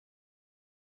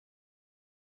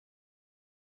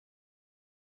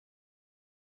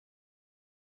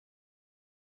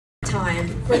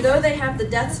time, for though they have the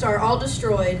Death Star all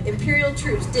destroyed, Imperial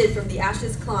troops did from the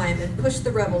ashes climb and push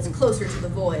the rebels closer to the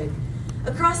void.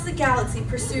 Across the galaxy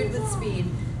pursued with speed,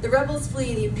 the rebels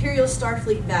flee the Imperial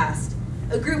Starfleet vast.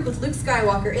 A group with Luke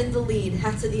Skywalker in the lead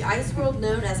hath to the ice world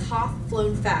known as Hoth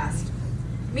flown fast.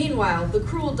 Meanwhile, the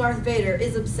cruel Darth Vader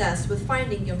is obsessed with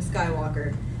finding young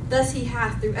Skywalker. Thus he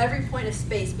hath through every point of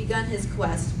space begun his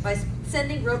quest by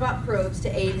sending robot probes to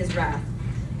aid his wrath.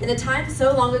 In a time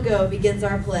so long ago begins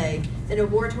our play, in a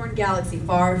war-torn galaxy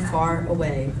far, far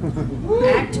away.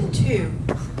 Act 2,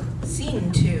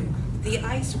 Scene 2, the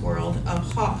ice world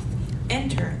of Hoth.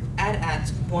 Enter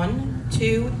AT-ATs 1,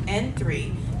 2, and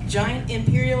 3, giant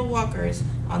Imperial walkers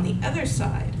on the other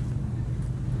side.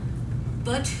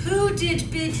 But who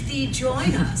did bid thee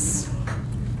join us?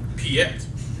 Piet,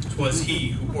 'twas he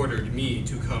who ordered me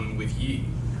to come with ye,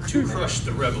 to crush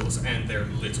the rebels and their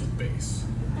little base.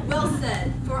 Well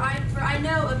said, for I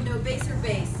know of no baser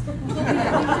base, will be a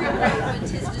victory great when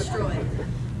 'tis destroyed.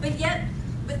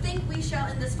 But think we shall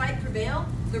in this fight prevail?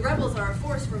 The rebels are a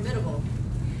force formidable.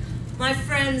 My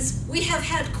friends, we have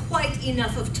had quite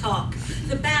enough of talk.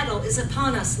 The battle is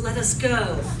upon us, let us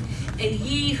go. And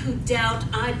ye who doubt,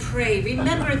 I pray,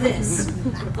 remember this.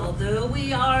 Although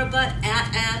we are but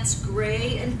AT-ATs,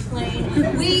 gray and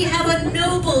plain, we have a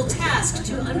noble task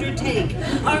to undertake.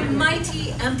 Our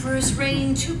mighty Emperor's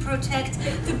reign to protect,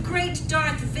 the great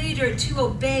Darth Vader to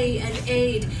obey and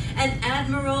aid, and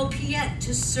Admiral Piet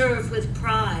to serve with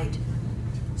pride.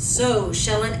 So,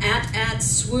 shall an AT-AT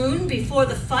swoon before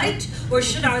the fight, or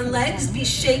should our legs be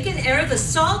shaken ere the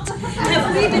assault?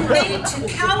 Have we been made to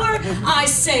cower? I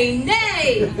say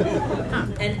nay!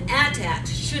 An AT-AT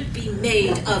should be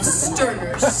made of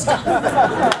sterner stuff.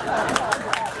 I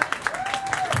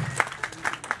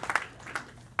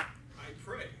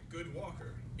pray, good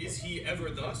walker, is he ever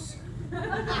thus?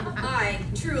 Aye,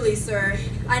 truly, sir.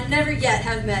 I never yet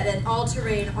have met an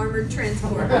all-terrain armored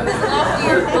transport with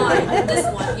loftier mind than this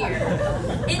one here.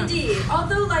 Indeed,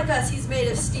 although like us he's made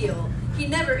of steel, he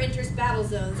never enters battle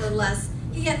zones unless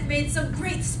he hath made some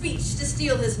great speech to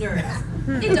steel his nerves.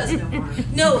 It does no harm.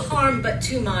 No harm but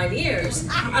to mine ears.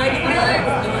 All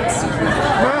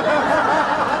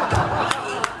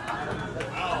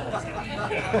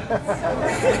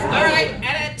right,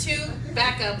 AT-AT 2,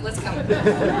 back up, let's come.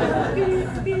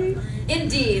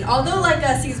 Indeed, although like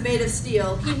us he's made of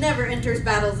steel, he never enters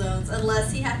battle zones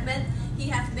unless he hath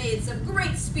made some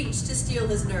great speech to steel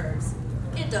his nerves.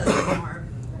 It does no harm.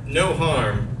 No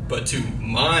harm, but to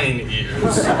mine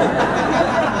ears.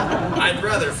 I'd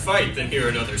rather fight than hear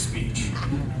another speech.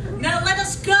 Now let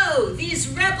us go, these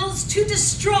rebels to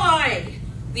destroy!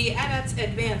 The AT-ATs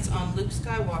advance on Luke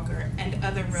Skywalker and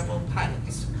other rebel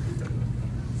pilots.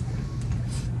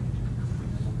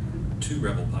 2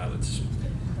 rebel pilots.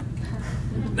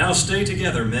 Now stay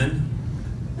together, men.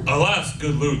 Alas,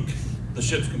 good Luke, the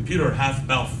ship's computer hath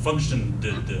malfunctioned.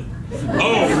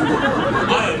 Oh,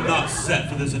 I am not set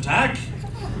for this attack.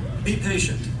 Be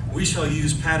patient. We shall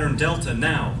use pattern Delta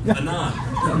now, anon.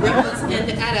 Rebels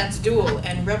and AT-ATs duel,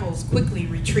 and rebels quickly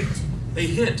retreat. A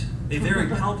hit. A very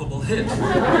palpable hit.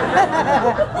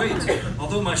 Wait,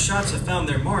 although my shots have found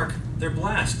their mark, their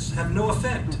blasts have no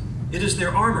effect. It is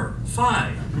their armor,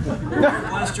 Phi. Our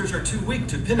blasters are too weak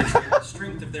to penetrate the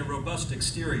strength of their robust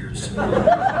exteriors.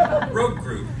 Rogue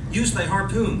group, use thy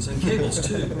harpoons and cables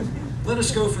too. Let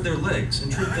us go for their legs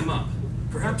and trip them up.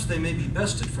 Perhaps they may be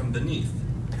bested from beneath.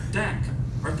 Dak,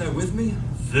 art thou with me?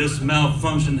 This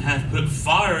malfunction hath put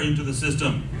fire into the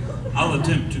system. I'll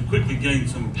attempt to quickly gain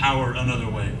some power another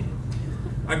way.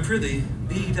 I prithee,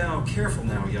 be thou careful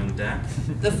now, young Dak.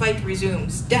 The fight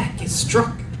resumes. Dak is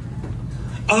struck.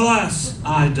 Alas,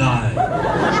 I die.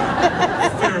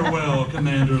 Farewell,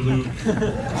 Commander Luke.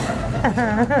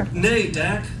 Nay,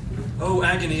 Dak. O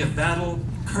agony of battle,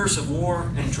 curse of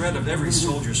war, and dread of every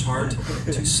soldier's heart,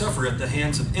 to suffer at the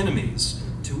hands of enemies,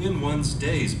 to end one's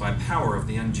days by power of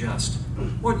the unjust.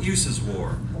 What use is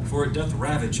war? For it doth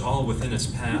ravage all within its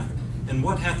path, and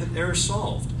what hath it e'er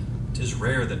solved? 'Tis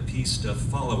rare that peace doth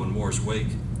follow in war's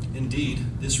wake. Indeed,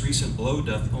 this recent blow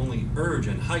doth only urge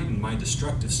and heighten my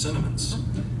destructive sentiments.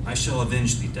 I shall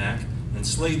avenge thee, Dak, and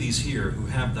slay these here who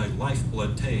have thy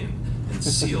lifeblood ta'en, and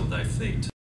sealed thy fate.